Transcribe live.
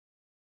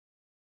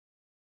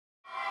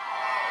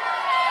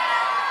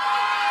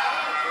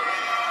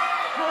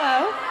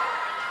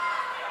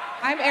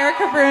I'm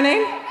Erica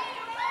Bruning.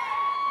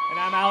 And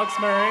I'm Alex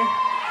Murray.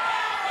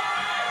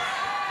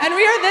 And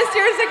we are this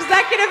year's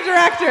executive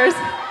directors.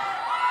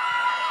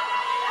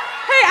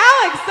 Hey,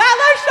 Alex, that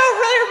last show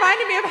really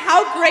reminded me of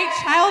how great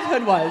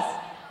childhood was.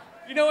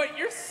 You know what?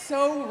 You're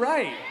so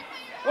right.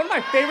 One of my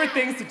favorite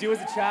things to do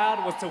as a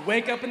child was to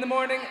wake up in the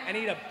morning and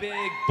eat a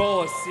big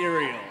bowl of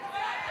cereal.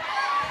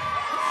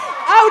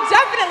 Oh,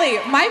 definitely.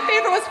 My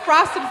favorite was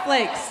Frosted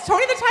Flakes.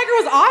 Tony the Tiger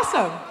was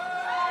awesome.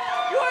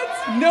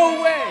 What?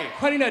 No way.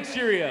 Honey Nut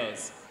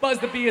Cheerios. Buzz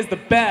the Bee is the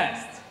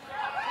best.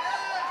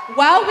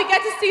 Well, we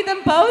get to see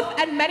them both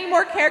and many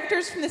more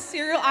characters from the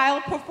cereal aisle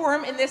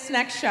perform in this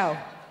next show.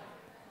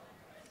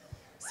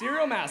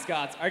 Cereal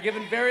mascots are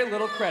given very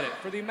little credit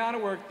for the amount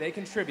of work they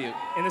contribute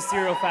in the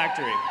cereal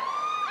factory.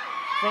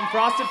 From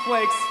Frosted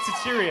Flakes to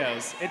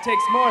Cheerios, it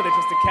takes more than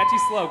just a catchy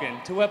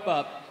slogan to whip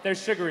up their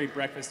sugary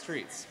breakfast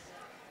treats.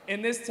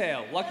 In this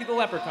tale, Lucky the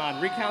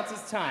Leprechaun recounts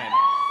his time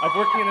of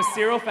working in a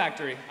cereal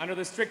factory under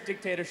the strict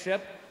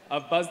dictatorship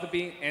of Buzz the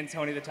Bee and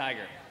Tony the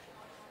Tiger.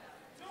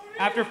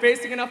 After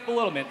facing enough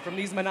belittlement from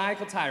these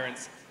maniacal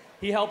tyrants,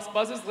 he helps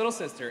Buzz's little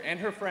sister and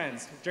her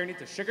friends journey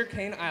to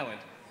Sugarcane Island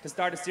to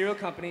start a cereal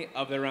company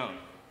of their own.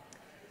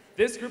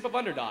 This group of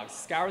underdogs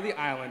scour the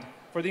island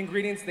for the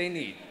ingredients they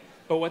need,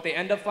 but what they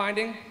end up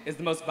finding is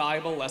the most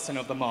valuable lesson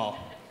of them all.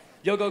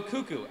 You'll go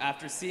cuckoo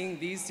after seeing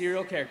these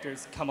cereal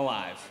characters come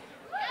alive.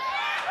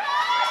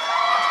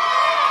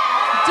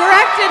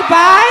 Directed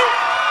by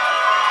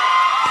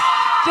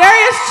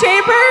Darius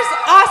Chambers,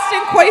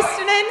 Austin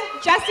Koistinen,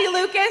 Jesse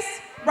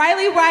Lucas,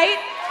 Riley Wright,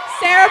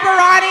 Sarah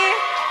Barani,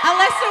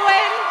 Alyssa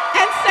Wynn,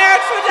 and Sarah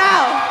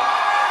Trudell.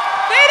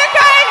 Theta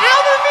Chi and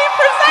Alpha V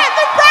present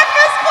The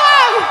Breakfast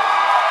Club!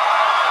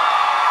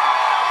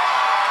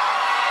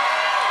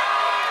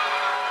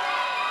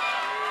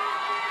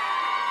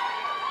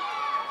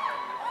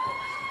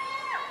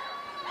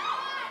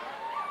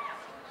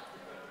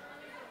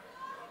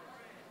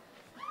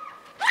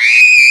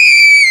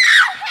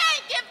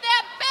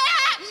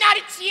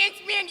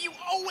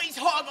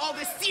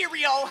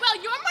 Well,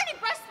 your morning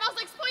brush smells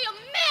like spoiled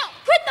milk.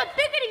 Quit the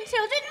bigoting,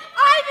 children.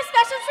 I've a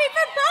special treat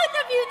for both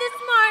of you this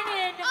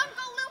morning.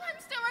 Uncle Lou, I'm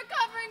still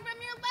recovering from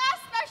your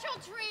last special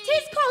treat.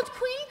 Tis called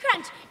Queen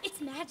Crunch. It's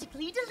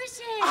magically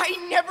delicious. I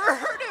never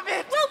heard of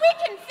it. Well, we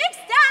can fix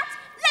that.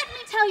 Let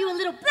me tell you a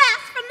little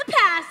blast from the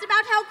past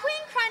about how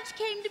Queen Crunch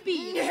came to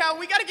be. Yeah,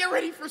 we gotta get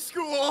ready for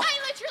school. I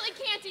literally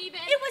can't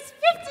even. It was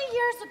 50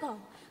 years ago.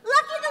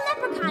 Lucky the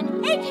Leprechaun,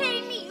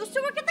 a.k.a. me, used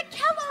to work at the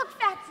Kellogg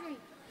factory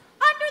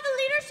under the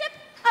leadership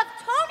of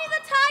Tony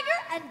the Tiger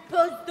and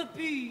Buzz the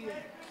Bee.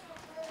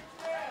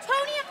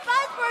 Tony and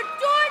Buzz were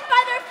adored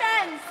by their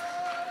friends,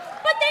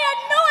 but they had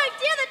no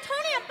idea that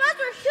Tony and Buzz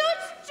were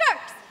huge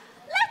jerks.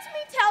 Let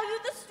me tell you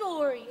the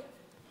story.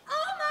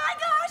 Oh my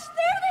gosh,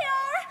 there they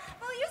are.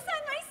 Will you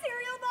send my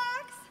cereal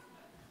box?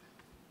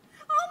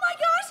 Oh my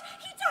gosh,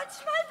 he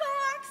touched my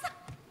box.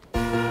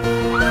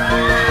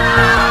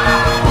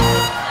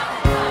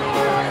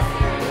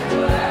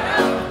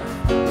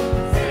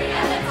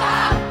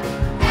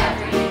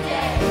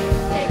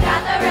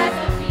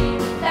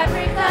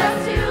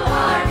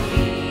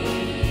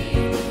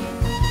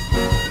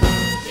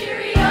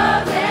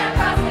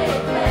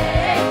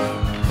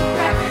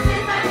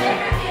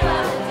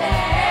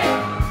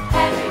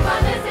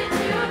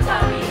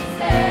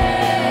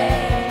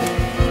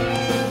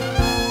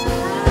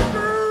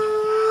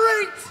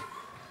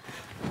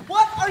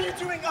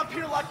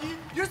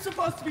 You're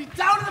supposed to be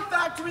down in the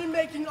factory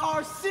making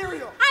our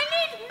cereal. I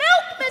need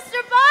milk,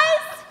 Mr.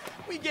 Buzz!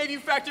 We gave you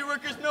factory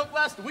workers milk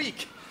last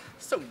week.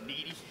 So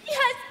needy.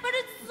 Yes, but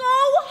it's so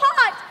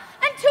hot.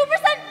 And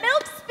 2%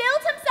 milk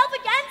spilled himself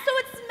again, so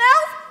it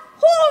smells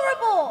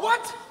horrible.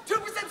 What?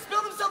 2%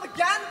 spilled himself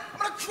again? I'm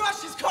gonna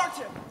crush his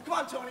carton. Come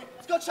on, Tony.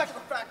 Let's go check out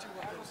the factory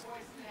workers.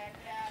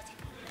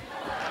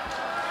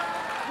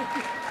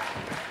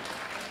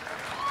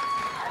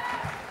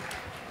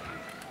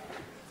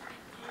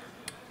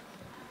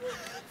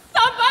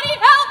 Somebody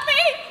help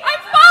me!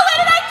 I've fallen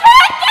and I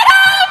can't get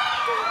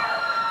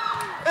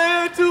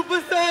up!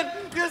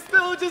 2%! Your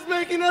spillage is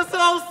making us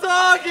all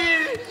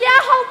soggy! Yeah,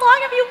 how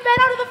long have you been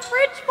out of the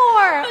fridge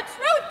for? The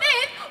truth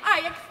is, I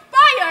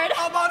expired!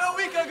 About a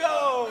week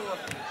ago!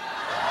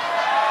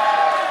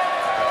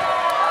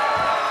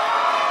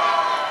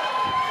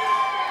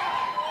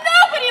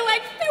 Nobody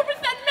likes 2%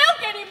 milk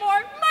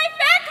anymore! My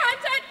fat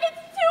content is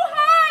too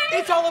high!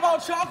 It's all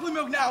about chocolate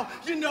milk now.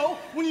 You know,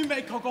 when you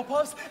make Cocoa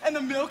Puffs and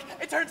the milk,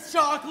 it turns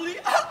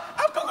chocolatey.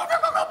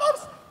 Cocoa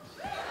Puffs!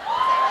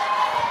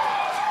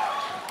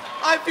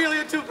 I feel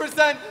you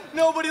 2%.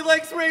 Nobody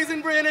likes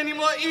Raisin Bran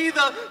anymore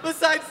either,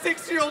 besides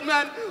 6-year-old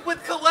men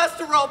with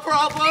cholesterol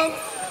problems.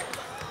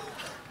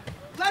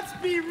 Let's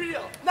be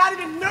real. Not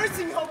even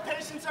nursing home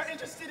patients are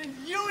interested in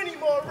you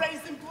anymore,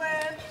 Raisin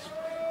Bran.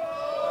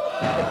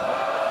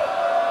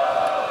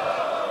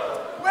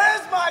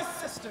 Where's my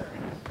sister?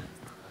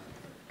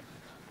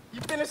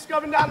 You finished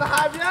scrubbing down the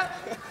hive yet?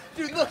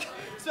 Dude, look.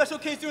 Special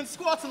case doing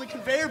squats on the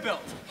conveyor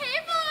belt.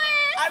 Hey,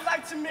 boys! I'd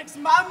like to mix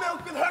my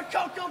milk with her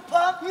Cocoa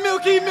Puff.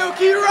 Milky,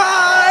 milky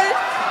ride!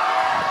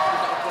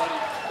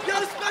 Yo,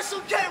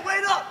 Special K,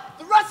 wait up!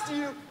 The rest of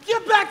you,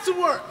 get back to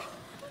work!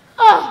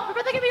 Ugh, I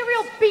bet they can be a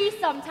real beast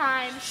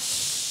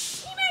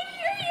sometimes. He might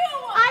hear you!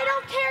 I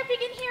don't care if he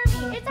can hear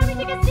me. It's time we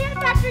take a stand,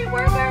 factory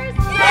workers.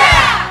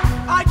 Yeah!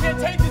 I can't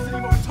take this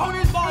anymore.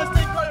 Tony's boss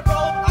take credit for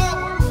all of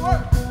our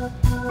work.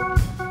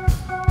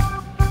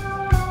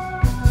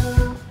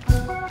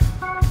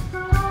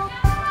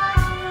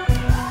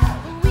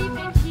 We've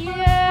been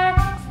here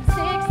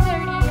since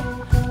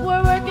 6:30.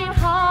 We're working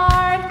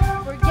hard.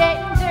 We're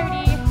getting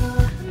dirty.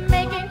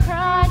 Making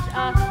crunch,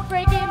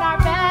 breaking our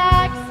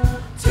backs.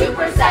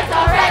 2%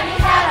 already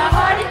had a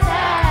heart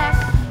attack.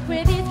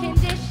 With these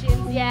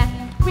conditions, yeah,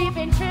 we've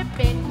been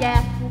tripping,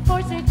 yeah.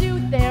 Forced to do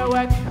their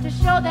work to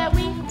show that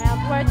we have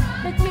worth.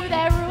 But to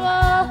that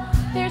rule,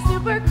 they're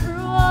super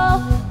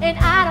cruel. And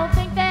I don't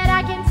think that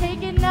I can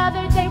take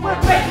another day. We're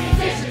breaking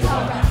dishes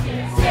around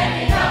here,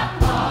 standing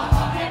up,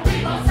 and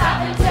we won't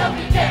stop until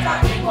we get our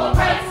equal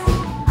rights.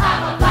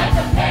 I'ma fight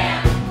the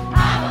man,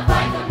 I'ma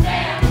fight the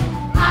man,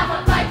 I'ma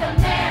fight the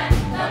man,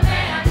 the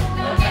man,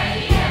 the man,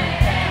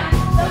 yeah,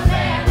 the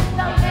man,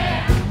 the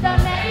man, the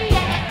man,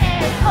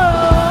 yeah.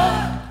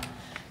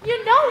 Oh, you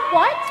know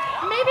what?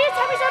 Maybe it's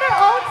time we start our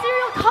own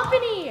cereal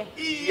company.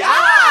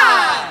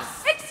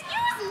 Yes!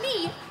 Excuse me,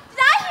 did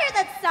I hear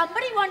that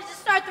somebody wanted to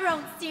start their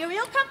own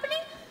cereal company?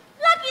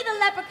 Lucky the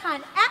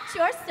Leprechaun, at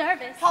your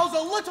service. How's a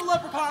little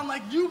leprechaun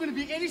like you gonna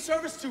be any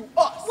service to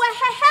us? Well,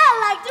 hell,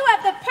 I do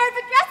have the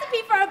perfect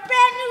recipe for a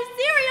brand new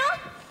cereal.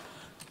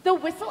 The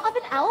whistle of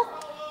an elf,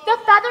 the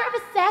feather of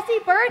a sassy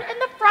bird, and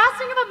the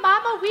frosting of a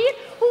mama wheat.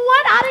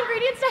 What odd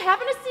ingredients to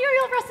have in a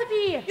cereal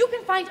recipe? You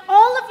can find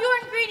all of your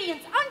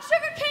ingredients on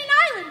Sugarcane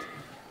Island.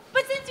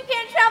 But since you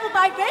can't travel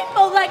by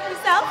rainbow like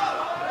yourself,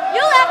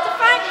 you'll have to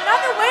find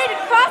another way to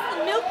cross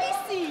the milky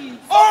seas.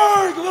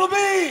 Arg, little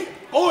bee!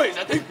 Boys,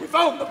 I think we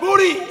found the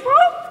booty!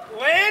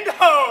 Land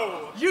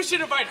ho! You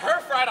should invite her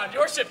friend on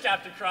your ship,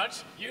 Captain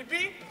Crunch. You'd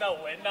be the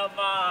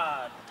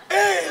Windaman.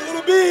 Hey,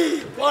 little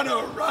bee!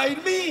 Wanna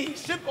ride me?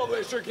 Ship all the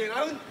way to Sugarcane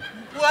Island?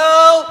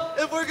 Well,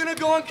 if we're gonna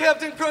go on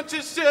Captain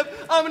Crunch's ship,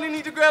 I'm gonna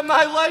need to grab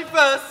my life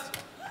vest.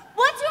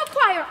 Once you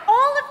acquire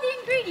all of the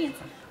ingredients,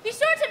 be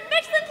sure to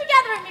mix them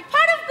together and be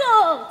part of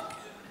gold.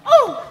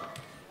 Oh,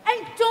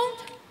 and don't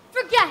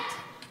forget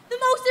the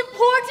most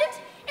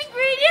important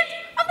ingredient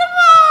of them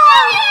all.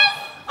 There he is!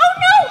 Oh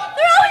no,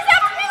 there always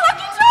have to be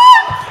Lucky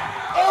Charms!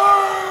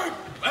 Arg!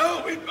 Well,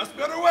 we must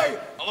be on our way.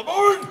 All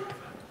aboard!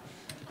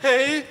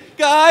 Hey,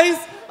 guys,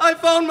 I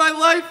found my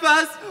life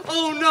vest.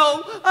 Oh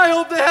no, I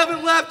hope they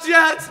haven't left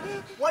yet.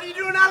 What are you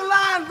doing out of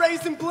line,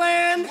 Raisin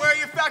Bland? Where are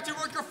your factory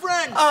worker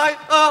friends?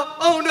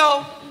 Oh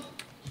no.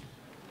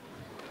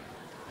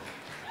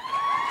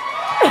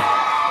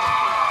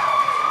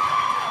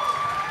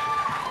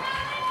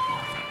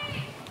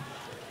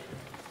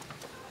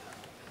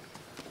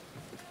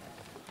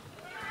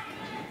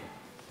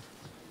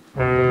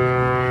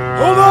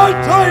 Hold on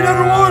tight,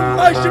 everyone!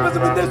 My ship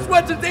hasn't been this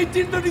wet since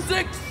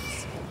 1836!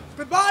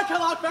 Goodbye,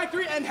 Kellogg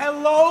Factory, and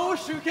hello,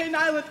 Sugarcane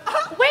Island.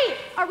 Wait,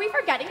 are we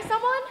forgetting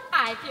someone?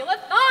 I feel a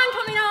thong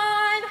coming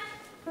on!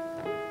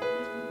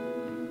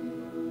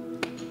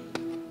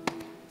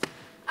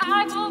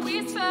 I've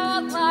always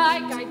felt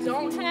like I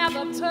don't have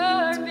a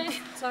purpose.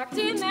 Tucked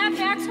in that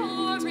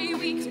factory,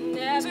 we could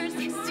never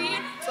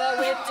succeed. But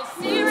with the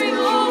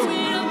cereal,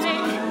 we'll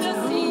make the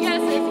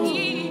CSS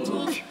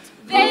equal.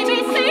 They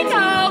may say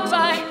no,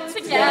 but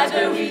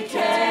together we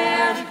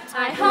can.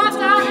 I hopped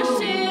on a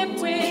ship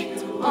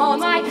with all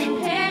my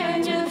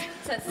companions,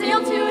 set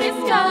sail to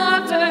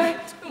discover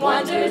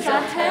wonders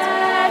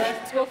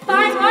ahead. We'll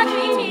find what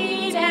we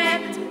need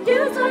and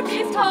use our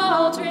these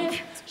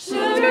cauldrons.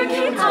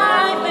 Sugarcane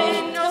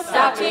Island, no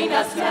stopping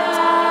us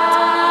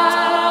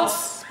now.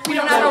 We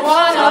don't ever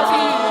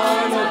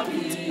wanna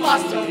be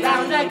lost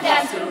around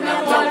again. We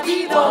don't wanna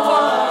be the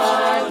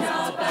ones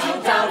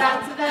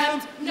down to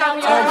them. Now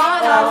we are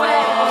on our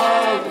way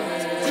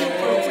to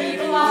where we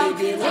belong.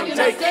 We're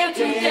gonna stand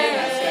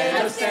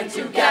together, stand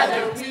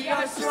together. We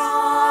are strong.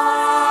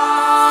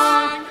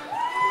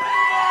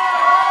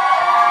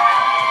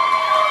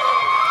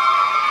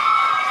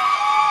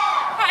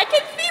 I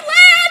can see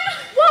land.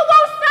 Whoa,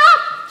 whoa, stop!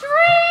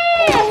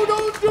 Tree! Oh,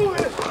 don't do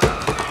it!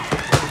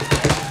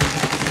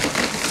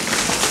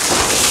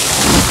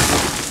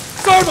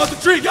 Sorry about the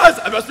tree, guys!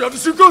 I must be on to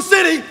Suco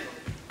City!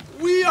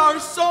 We are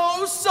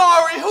so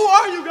sorry. Who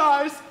are you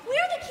guys?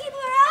 We're the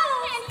Keebler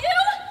Elves! And you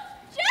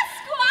just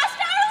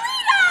squashed our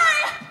leader!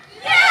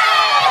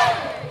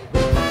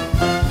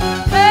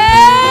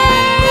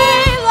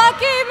 Hey,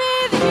 lucky me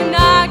that you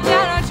knocked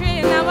down our tree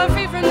and now we're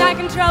free from that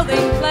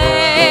controlling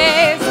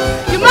place.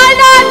 You might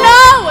not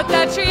know what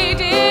that tree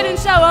did and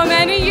show how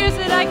many years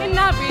that I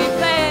cannot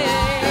replace.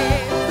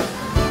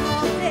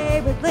 All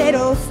day with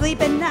little sleep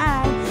at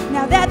night.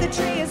 Now that the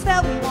tree is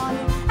felled, we want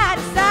it out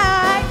of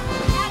sight.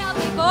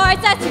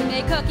 Forced us to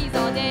make cookies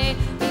all day.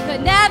 We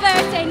could never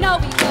say no,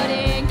 we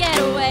couldn't get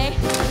away.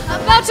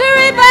 About to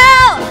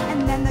rebel,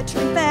 And then the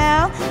tree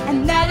fell,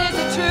 and that is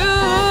the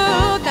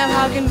truth. Now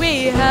how can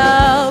we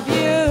help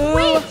you?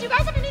 Wait, do you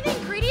guys have any of the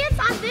ingredients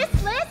on this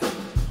list?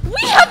 We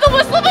have the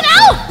whistle of an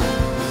elf!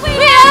 We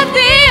have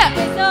the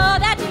whistle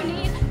that you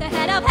need, the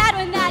head of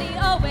Hadwin that he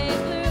always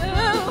blew.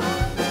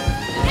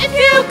 If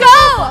you go!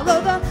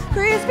 Follow the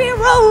crispy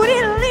road,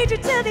 it'll lead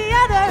you to the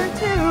other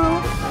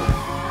two.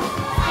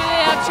 We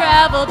have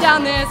traveled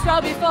down this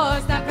road before.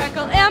 Snap,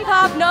 crackle, and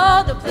pop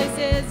know the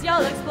places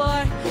you'll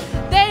explore.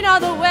 They know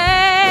the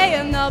way,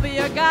 and they'll be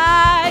your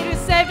guide who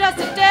saved us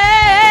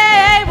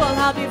today. We'll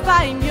help you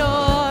find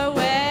your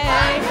way.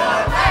 Find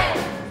your way!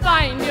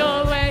 Find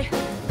your way.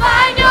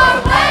 Find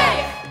your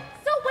way!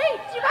 So wait,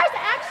 do you guys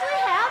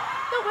actually have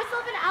the whistle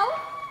of an elf?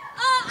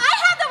 I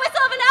have the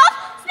whistle of an elf!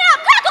 Snap,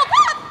 crackle,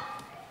 pop!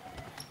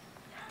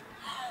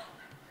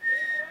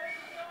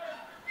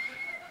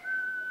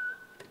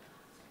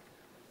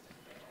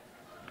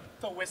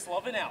 The whistle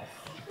of an elf.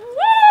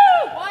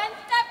 Woo! One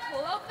step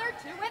closer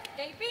to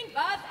escaping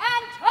Buzz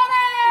and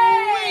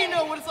Tony! We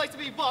know what it's like to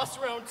be boss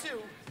round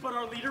 2. But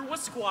our leader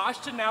was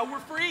squashed and now we're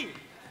free.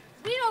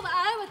 We know the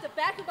eye with the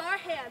back of our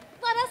hand.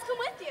 Let us come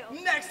with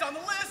you. Next on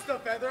the list, the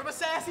feather of a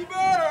sassy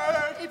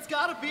bird. It's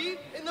gotta be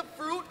in the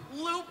Fruit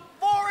Loop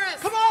Forest.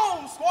 Come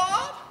on,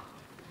 squad.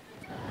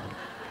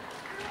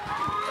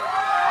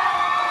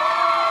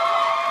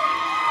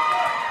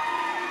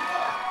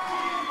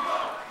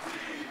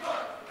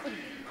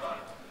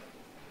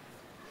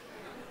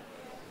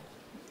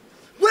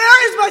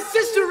 Where is my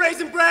sister,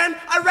 Raisin Bran?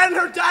 I read in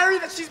her diary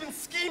that she's been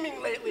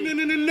scheming lately.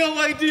 No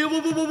idea.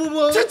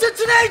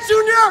 Today,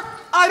 Junior!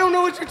 I don't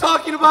know what you're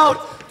talking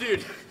about.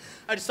 Dude,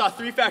 I just saw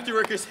 3 factory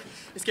workers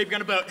escaping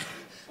on a boat.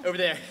 Over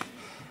there.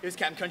 It was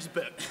Captain Crunch's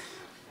boat.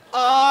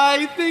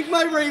 I think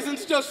my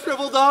raisins just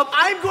shriveled up.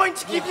 I'm going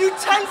to give you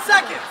 10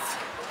 seconds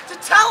to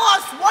tell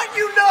us what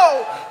you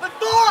know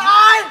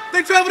before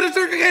They traveled to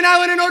Sugar Cane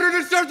Island in order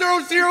to start their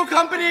own cereal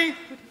company.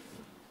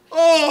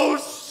 Oh,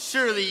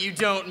 Surely you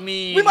don't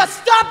mean... we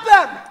must stop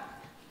them!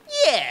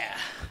 Yeah.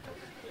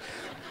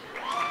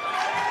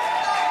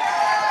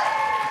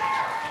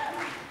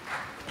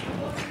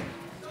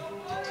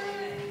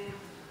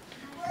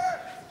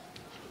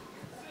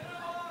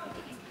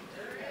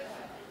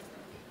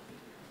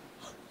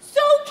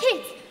 So,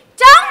 kids,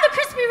 down the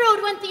crispy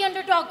road went the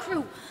underdog crew.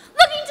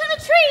 Looking to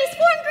the trees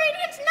for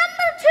ingredient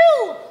number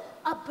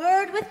 2. A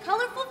bird with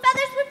colorful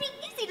feathers would be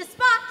easy to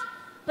spot.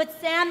 But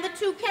Sam the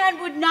toucan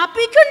would not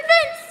be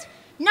convinced.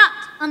 Not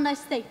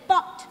unless they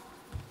fought.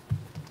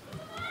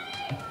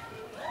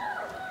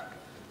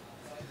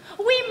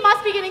 We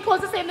must be getting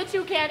close to Sam the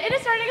Toucan. It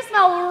is starting to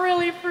smell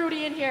really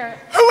fruity in here.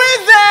 Who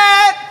is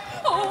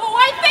that? Oh,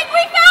 I think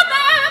we found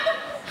them!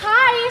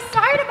 Hi,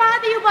 sorry to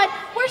bother you, but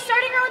we're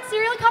starting our own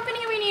cereal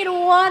company and we need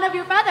one of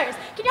your feathers.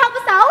 Can you help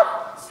us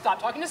out? Stop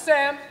talking to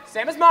Sam.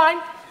 Sam is mine.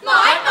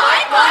 Mine!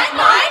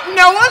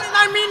 No one, and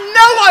I mean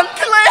no one,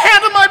 can lay a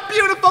hand on my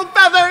beautiful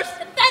feathers.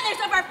 The feathers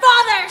of our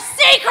father are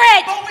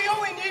sacred! But we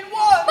only need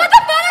one. But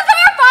the feathers of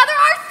our father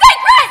are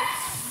sacred!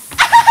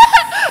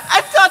 I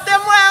taught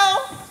them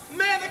well.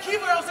 Man, the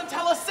keeper doesn't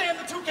tell us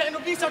Sam the toucan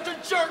would be such a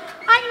jerk.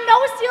 I know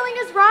stealing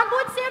is wrong,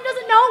 but what Sam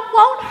doesn't know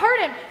won't hurt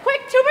him.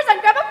 Quick,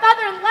 2%, grab a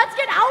feather and let's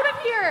get out of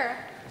here.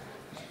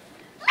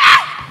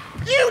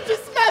 You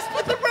just messed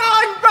with the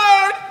wrong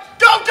bird.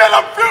 Go get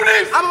him,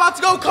 Fruities. I'm about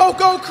to go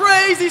Coco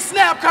crazy.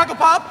 Snap, Crackle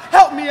Pop,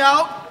 help me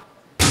out.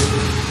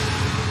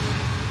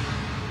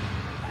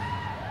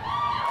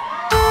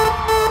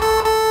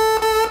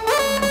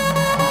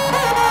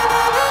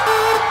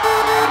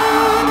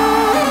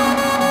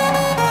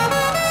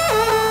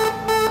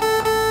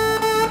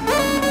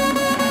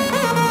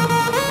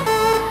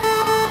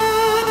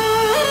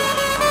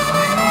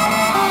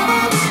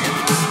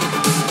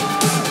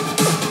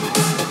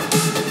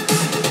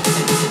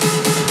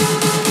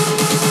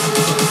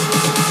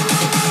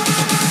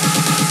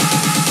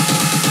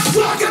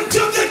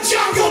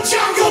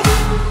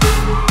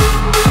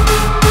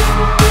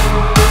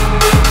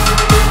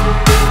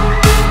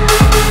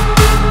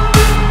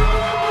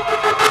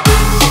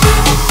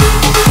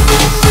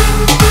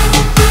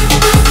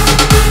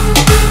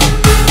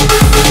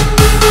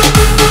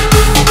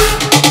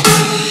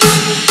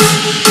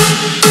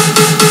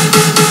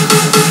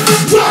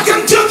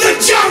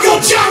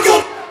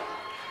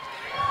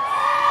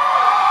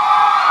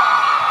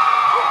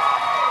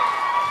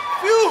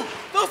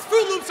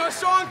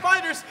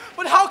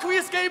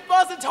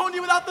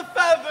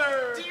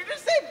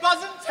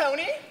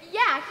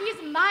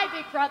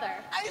 brother.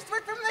 I used to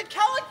work from the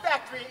Kellogg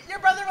factory. Your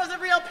brother was a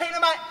real pain in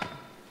my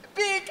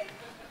beak.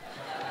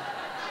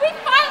 We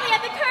finally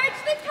had the courage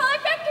to the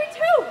Kellogg factory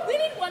too. We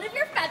need one of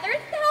your feathers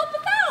to help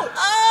us out.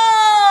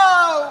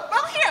 Oh!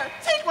 Well, here,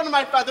 take one of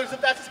my feathers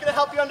if that's just gonna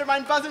help you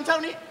undermine Buzz and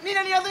Tony. Need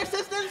any other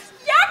assistance?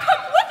 Yeah,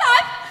 come with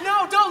us.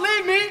 No, don't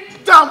leave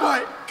me. Down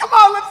boy. Come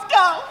on, let's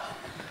go.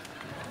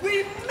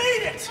 We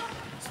made it.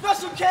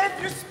 Special K,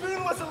 if your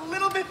spoon was a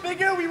little bit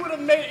bigger, we would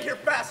have made it here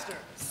faster.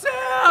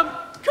 Sam,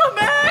 come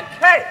back.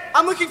 Hey,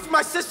 I'm looking for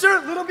my sister,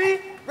 Little B.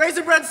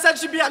 Raisin Bread said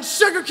she'd be on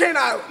Sugar Cane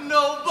Island.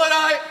 No, but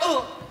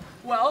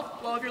Well,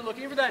 if you're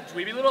looking for that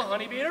dweeby little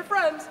honeybee and her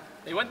friends,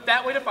 they went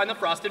that way to find the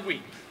frosted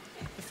wheat.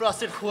 The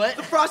frosted what?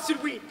 The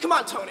frosted wheat. Come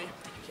on, Tony.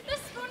 This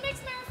spoon makes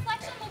my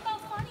reflection look all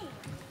funny.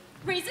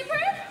 Raisin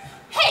Bran?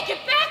 Hey,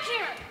 get back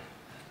here!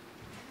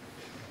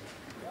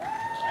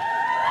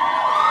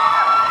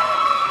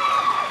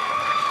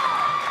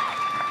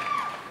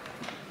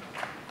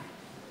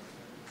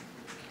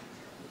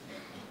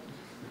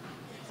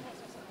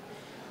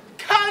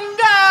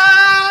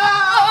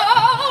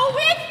 Oh,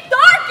 it's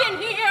dark in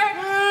here!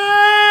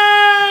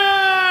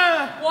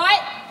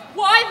 What?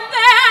 What's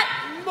that?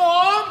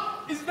 Mom,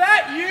 is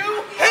that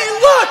you? Hey,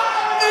 look!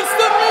 It's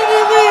the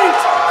mini-wheat!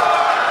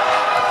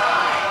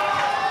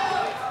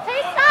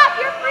 Hey, stop!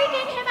 You're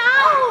freaking him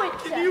out!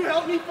 Can you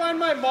help me find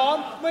my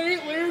mom? My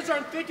 8 layers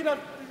aren't thick enough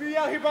to be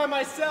out here by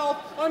myself.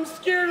 I'm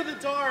scared of the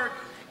dark.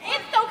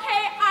 It's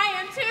okay, I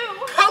am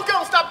too.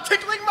 Coco, stop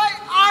tickling my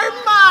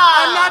armor!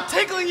 I'm not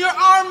tickling your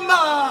arm,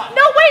 Ma!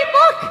 No, wait,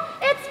 look!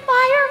 It's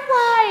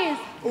fireflies!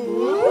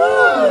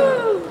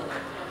 Ooh.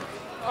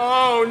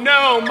 Oh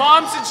no,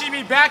 Mom said she'd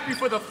be back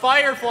before the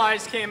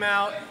fireflies came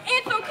out.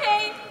 It's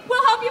okay.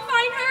 We'll help you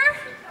find her.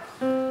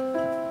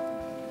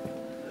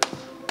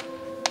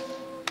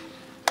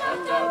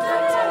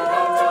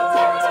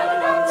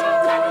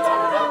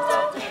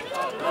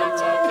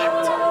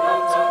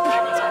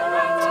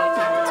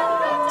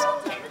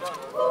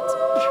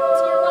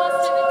 You're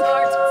lost in the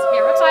dark,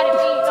 terrified of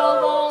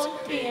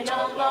being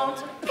alone,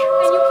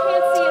 and you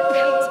can't see a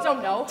thing,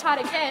 don't know how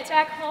to get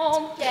back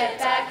home. I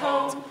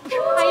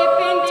have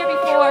been there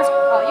before,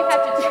 all you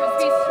have to do is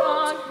be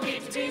strong,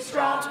 need to be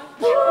strong.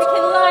 We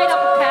can light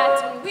up a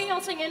path and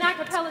we'll sing an a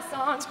cappella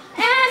song.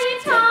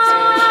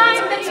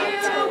 Anytime that you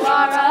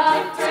are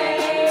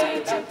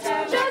afraid,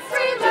 just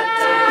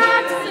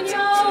relax and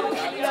you'll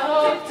be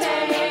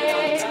okay.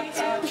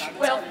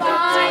 We'll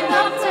find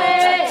the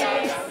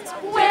place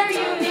where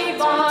you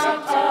belong.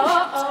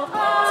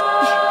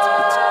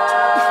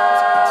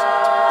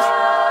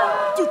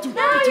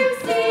 Now you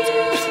see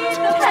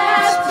the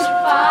path to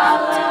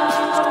follow.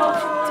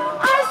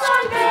 Our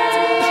song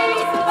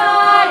makes the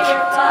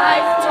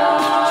fireflies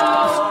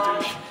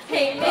glow.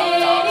 Hey,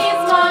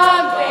 Minnie's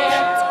mom,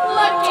 we're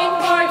looking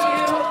for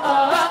you.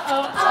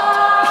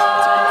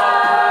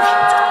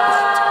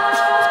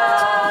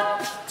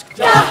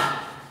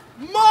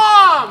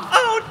 Mom!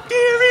 Oh,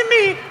 dearie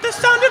me. The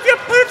sound of your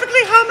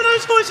perfectly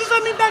harmonized voices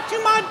led me back to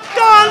my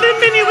darling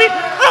mini-wheat.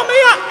 How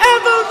may I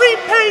ever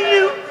repay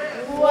you?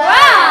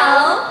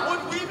 Well,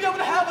 Would we be able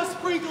to have a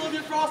sprinkle of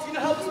your frosting to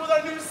help us with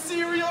our new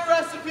cereal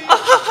recipe?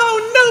 Oh,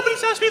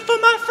 nobody's asked me for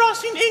my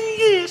frosting in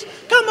years.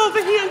 Come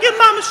over here and give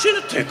Mama Shin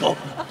a tickle.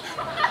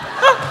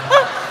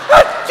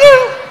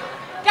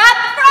 Got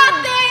the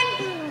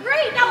frosting!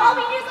 Great, now all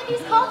we need is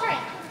Lucky's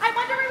cauldron. I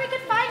wonder where we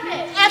could find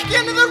it. At the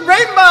end of the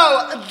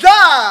rainbow!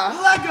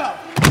 Duh! Lego!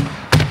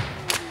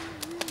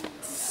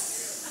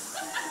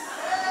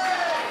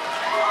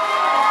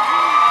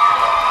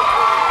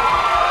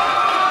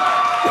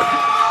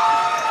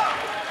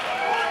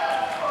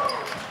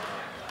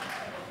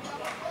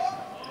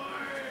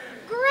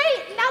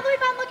 Great, now that we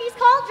found Lucky's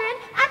cauldron,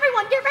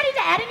 everyone get ready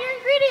to add in your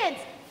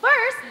ingredients.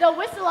 First, the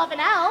whistle of an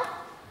elf.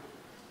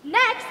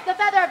 Next, the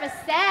feather of a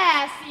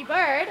sassy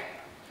bird.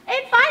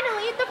 And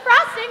finally, the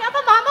frosting of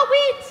a mama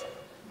wheat.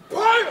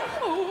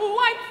 Oh,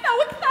 I'm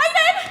so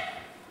excited!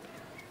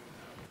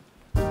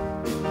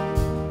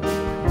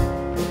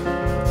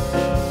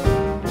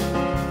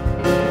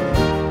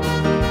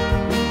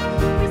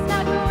 we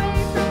snuck away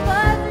from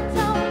Buzz and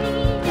Tony,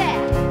 yeah.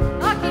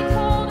 Lucky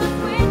told us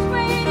which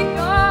way to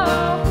go.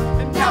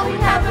 And now we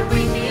have what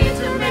we need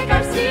to make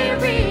our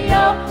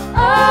cereal.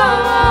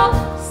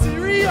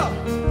 Cereal!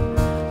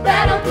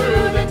 Battled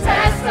through the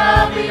test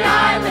of the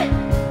island,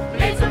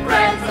 made some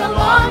friends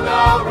along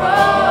the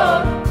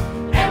road,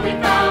 and we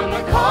found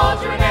the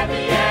cauldron at the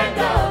end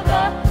of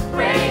the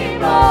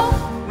rainbow.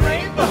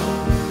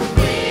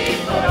 We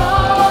put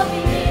all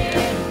the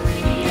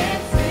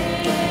ingredients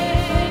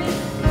in.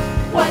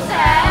 What's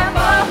happening?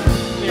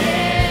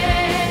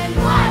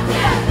 1, 2,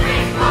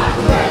 3, 4.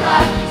 We're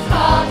Lucky's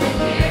cauldron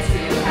here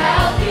to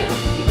help you.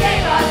 You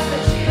gave us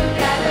what you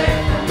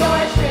gathered from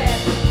your trip.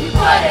 You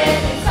put it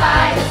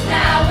inside us,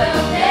 now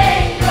we'll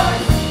make your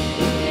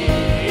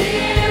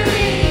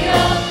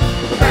cereal.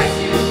 First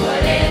you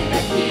put in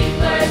the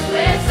keeper's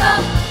whistle,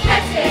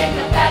 next in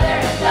the feather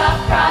and the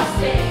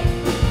frosting.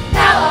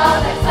 Now all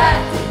that's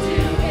left to do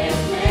is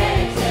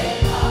mix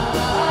it up.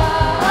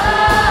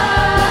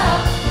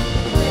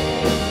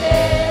 Mix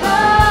it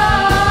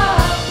up.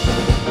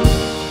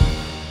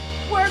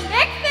 We're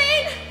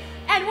mixing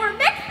and we're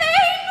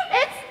mixing.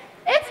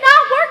 It's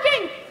not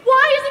working.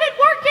 Why isn't it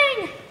working?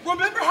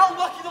 Remember how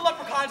Lucky the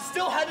Leprechaun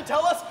still had to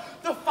tell us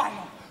the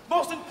final,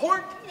 most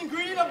important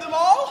ingredient of them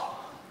all?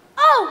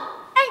 Oh,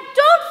 and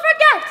don't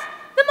forget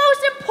the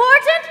most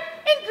important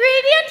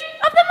ingredient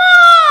of them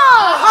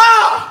all.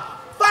 Aha!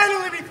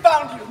 Finally we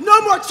found you.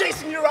 No more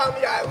chasing you around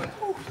the island.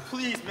 Ooh,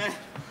 please, man.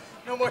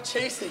 No more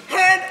chasing.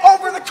 Hand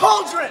over the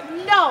cauldron!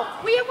 No,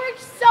 we have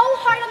worked so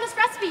hard on this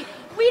recipe.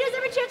 We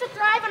deserve a chance to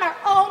thrive in our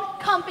own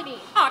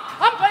company. A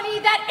company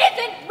that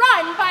isn't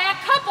run by a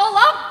couple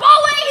of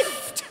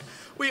bullies.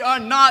 We are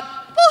not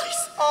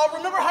bullies. Oh,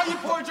 remember how you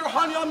poured your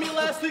honey on me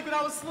last week when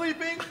I was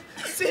sleeping?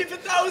 See,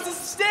 but that was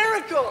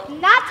hysterical.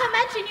 Not to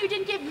mention you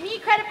didn't give me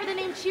credit for the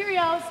name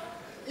Cheerios.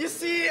 You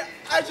see,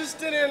 I just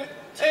didn't.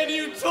 And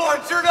you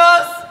tortured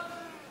us.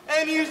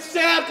 And you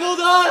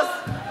shackled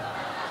us.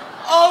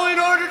 All in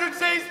order to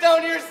chase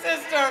down your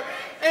sister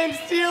and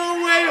steal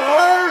away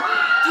her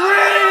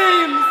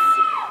dreams.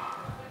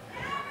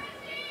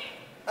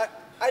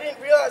 I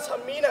didn't realize how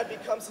mean I'd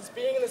become since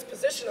being in this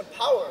position of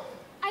power.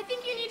 I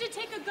think you need to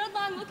take a good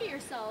long look at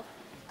yourself.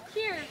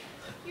 Here,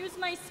 use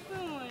my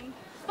spoon.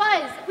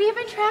 Buzz, we have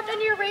been trapped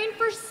under your reign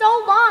for so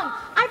long.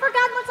 I've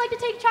forgotten what it's like to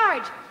take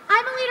charge.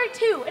 I'm a leader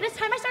too, and it's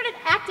time I started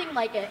acting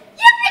like it.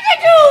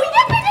 Yippee-de-doo!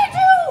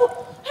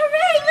 Yippee-de-doo!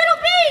 Hooray, Little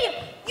B!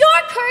 Your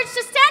courage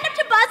to stand up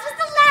to Buzz was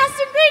the last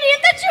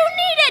ingredient that you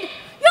needed.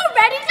 You're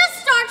ready to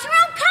start your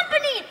own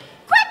company.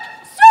 Quick,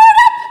 stir it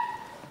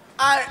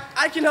up!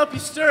 I can help you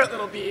stir it,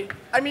 Little B.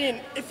 I mean,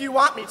 if you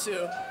want me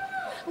to.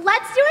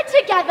 Let's do it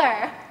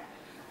together.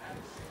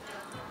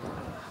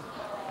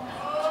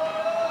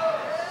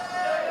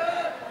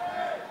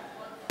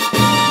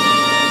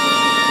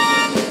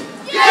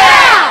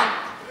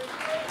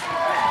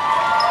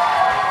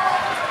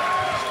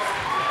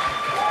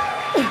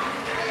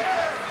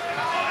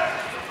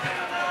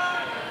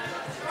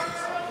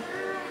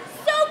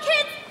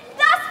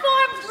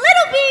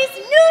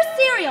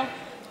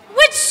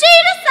 Which she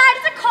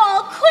decided to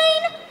call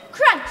Queen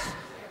Crunch.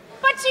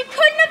 But she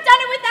couldn't have done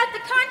it without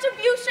the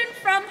contribution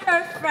from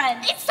her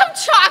friends. It's so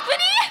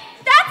chocolatey!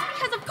 That's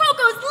because of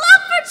Coco's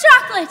love for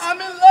chocolate! I'm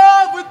in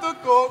love with the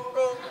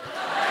Coco.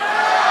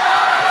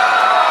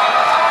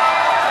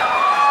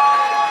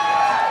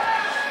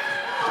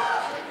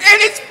 And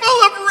it's full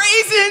of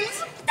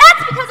raisins!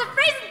 That's because of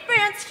Raisin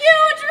Brand's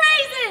huge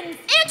raisins!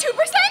 And 2%?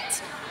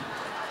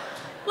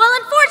 Well,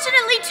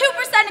 unfortunately,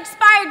 2%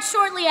 expired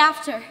shortly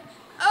after.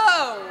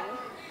 Oh.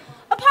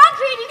 Upon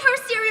creating her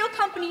cereal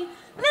company,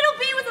 Little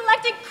B was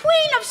elected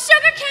Queen of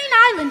Sugarcane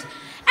Island.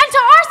 And to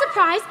our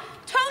surprise,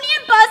 Tony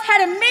and Buzz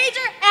had a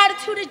major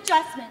attitude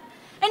adjustment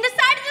and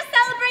decided to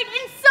celebrate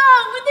in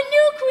song with the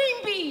new Queen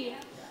Bee.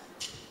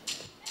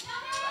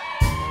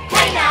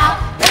 Hey now,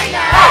 hey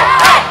now,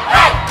 hey,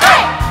 hey,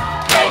 hey,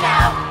 hey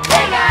now,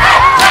 hey now,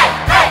 hey,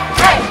 hey,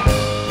 hey.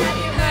 Have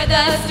you heard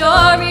the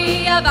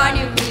story of our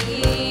new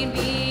queen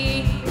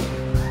bee?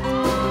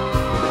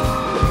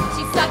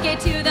 She stuck it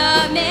to the